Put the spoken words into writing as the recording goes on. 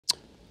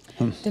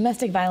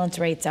Domestic violence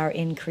rates are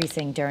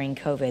increasing during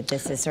COVID.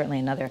 This is certainly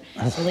another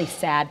really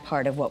sad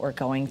part of what we're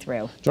going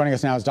through. Joining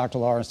us now is Dr.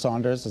 Laura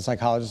Saunders, a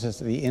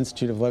psychologist at the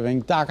Institute of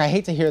Living. Doc, I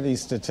hate to hear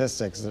these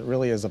statistics. It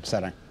really is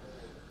upsetting.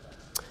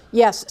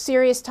 Yes,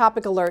 serious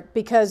topic alert,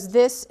 because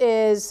this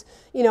is,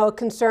 a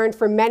concern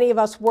for many of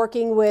us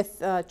working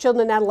with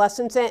children and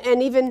adolescents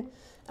and even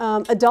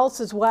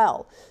adults as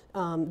well.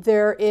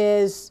 There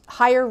is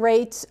higher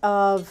rates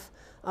of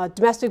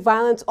domestic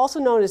violence, also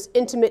known as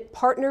intimate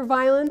partner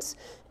violence,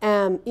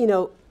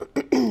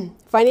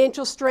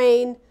 financial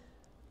strain,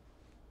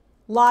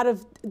 a lot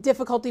of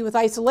difficulty with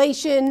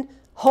isolation,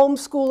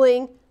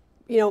 homeschooling,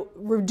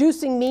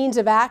 reducing means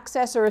of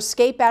access or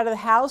escape out of the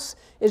house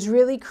is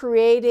really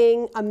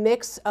creating a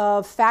mix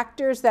of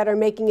factors that are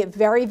making it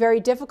very, very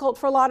difficult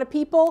for a lot of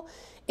people,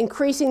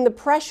 increasing the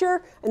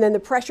pressure, and then the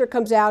pressure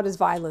comes out as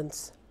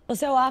violence. Well,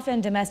 so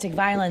often domestic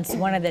violence,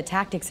 one of the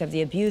tactics of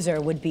the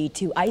abuser would be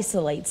to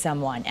isolate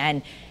someone.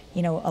 And,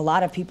 a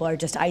lot of people are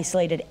just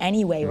isolated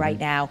anyway right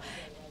now.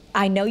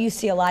 I know you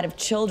see a lot of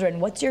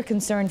children. What's your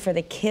concern for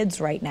the kids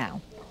right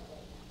now?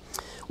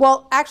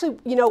 Well, actually,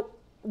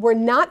 we're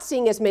not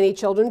seeing as many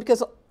children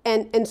because,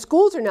 and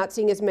schools are not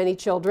seeing as many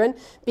children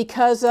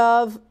because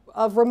of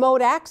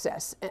remote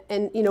access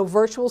and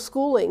virtual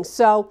schooling.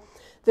 So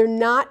they're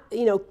not,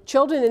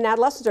 children and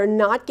adolescents are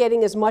not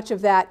getting as much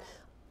of that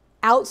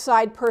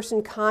outside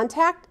person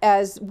contact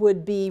as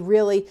would be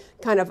really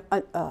kind of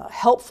a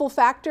helpful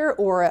factor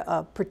or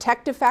a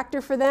protective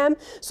factor for them.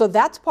 So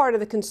that's part of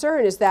the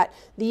concern, is that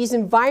these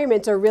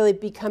environments are really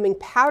becoming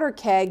powder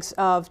kegs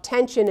of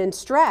tension and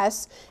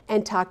stress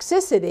and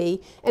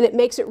toxicity, and it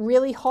makes it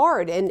really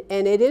hard, and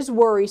it is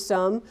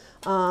worrisome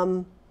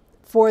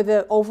for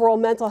the overall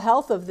mental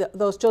health of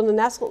those children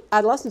and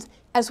adolescents,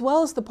 as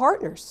well as the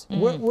partners.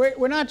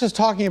 We're not just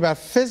talking about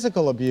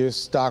physical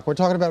abuse, Doc. We're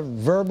talking about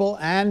verbal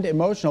and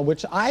emotional,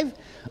 which I've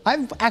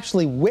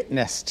actually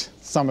witnessed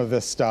some of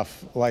this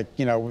stuff, like,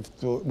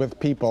 with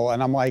people,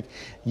 and I'm like,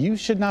 you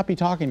should not be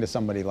talking to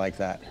somebody like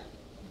that.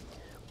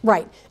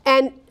 Right,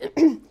 and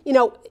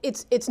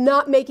it's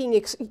not making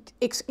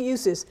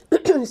excuses.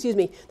 Excuse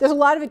me. There's a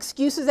lot of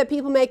excuses that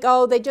people make.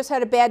 Oh, they just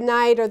had a bad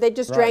night, or they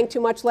just drank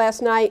too much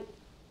last night.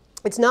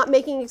 It's not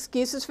making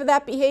excuses for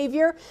that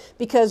behavior,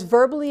 because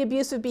verbally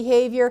abusive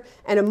behavior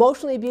and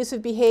emotionally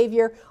abusive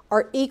behavior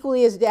are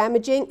equally as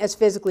damaging as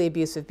physically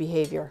abusive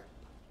behavior.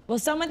 Well,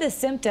 some of the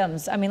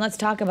symptoms, let's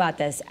talk about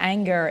this: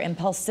 anger,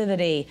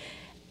 impulsivity,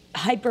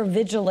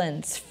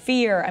 hypervigilance,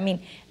 fear.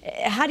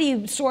 How do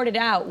you sort it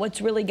out? What's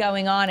really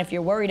going on if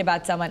you're worried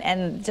about someone,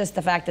 and just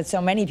the fact that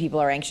so many people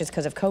are anxious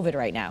because of COVID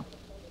right now?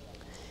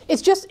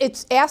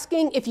 It's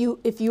asking, if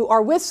you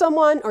are with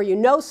someone or you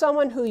know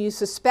someone who you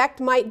suspect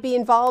might be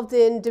involved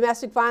in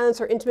domestic violence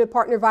or intimate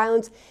partner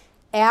violence,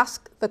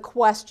 ask the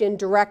question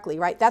directly,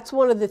 right? That's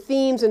one of the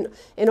themes in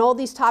all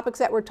these topics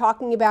that we're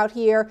talking about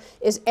here,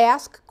 is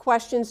ask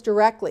questions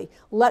directly.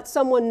 Let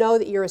someone know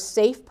that you're a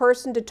safe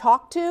person to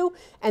talk to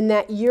and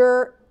that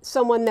you're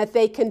someone that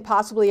they can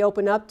possibly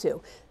open up to.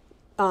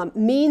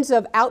 Means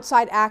of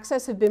outside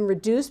access have been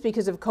reduced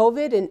because of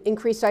COVID and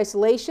increased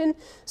isolation.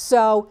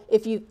 So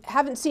if you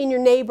haven't seen your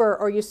neighbor,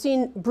 or you've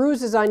seen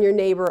bruises on your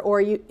neighbor,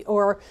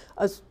 or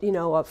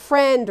a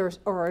friend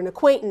or an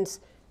acquaintance,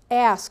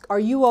 ask, are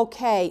you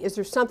okay? Is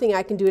there something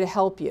I can do to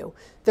help you?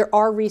 There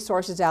are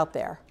resources out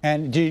there.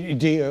 And do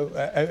you,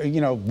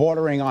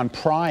 bordering on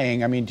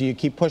prying, do you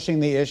keep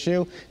pushing the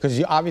issue?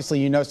 Because obviously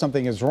you know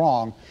something is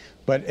wrong,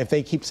 but if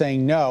they keep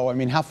saying no,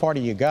 how far do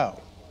you go?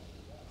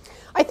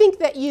 I think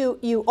that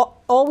you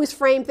always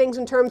frame things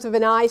in terms of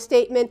an I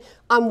statement.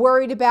 I'm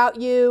worried about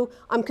you.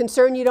 I'm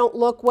concerned you don't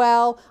look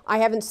well. I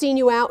haven't seen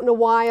you out in a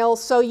while.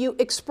 So you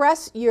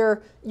express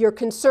your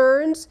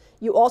concerns.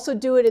 You also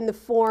do it in the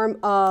form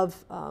of,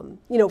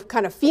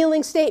 kind of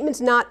feeling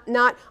statements, not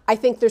I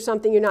think there's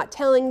something you're not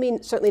telling me,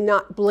 certainly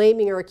not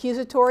blaming or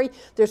accusatory.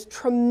 There's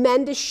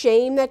tremendous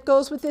shame that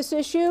goes with this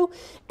issue.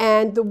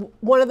 And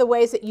one of the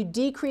ways that you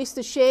decrease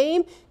the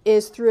shame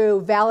is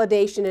through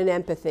validation and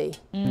empathy.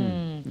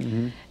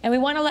 And we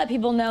want to let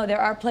people know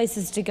there are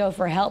places to go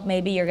for help.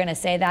 Maybe you're going to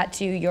say that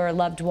to your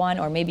loved one,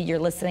 or maybe you're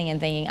listening and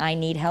thinking, I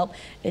need help.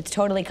 It's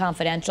totally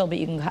confidential, but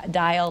you can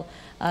dial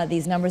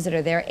these numbers that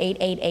are there,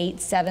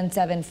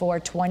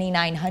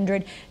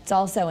 888-774-2900. It's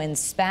also in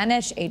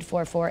Spanish,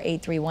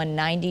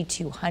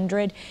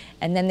 844-831-9200.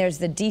 And then there's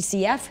the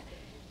DCF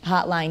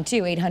hotline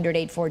too,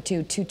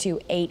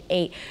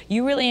 800-842-2288.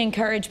 You really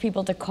encourage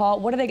people to call.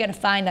 What are they going to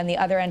find on the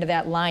other end of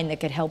that line that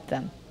could help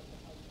them?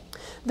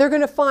 They're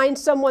going to find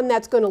someone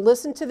that's going to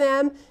listen to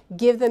them,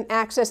 give them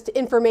access to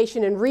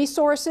information and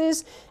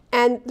resources.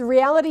 And the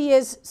reality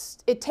is,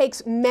 it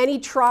takes many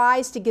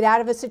tries to get out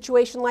of a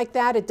situation like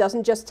that. It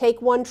doesn't just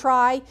take one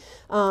try.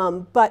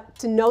 But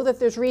to know that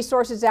there's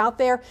resources out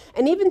there,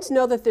 and even to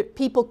know that the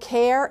people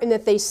care and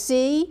that they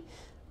see,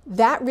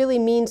 that really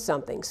means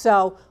something.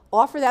 So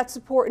offer that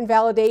support and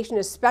validation,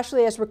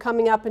 especially as we're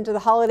coming up into the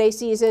holiday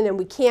season and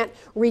we can't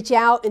reach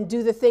out and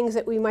do the things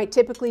that we might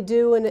typically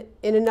do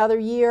in another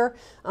year.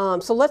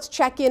 So let's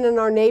check in on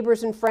our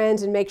neighbors and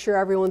friends and make sure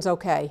everyone's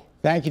okay.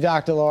 Thank you,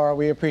 Dr. Laura.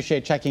 We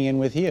appreciate checking in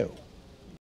with you.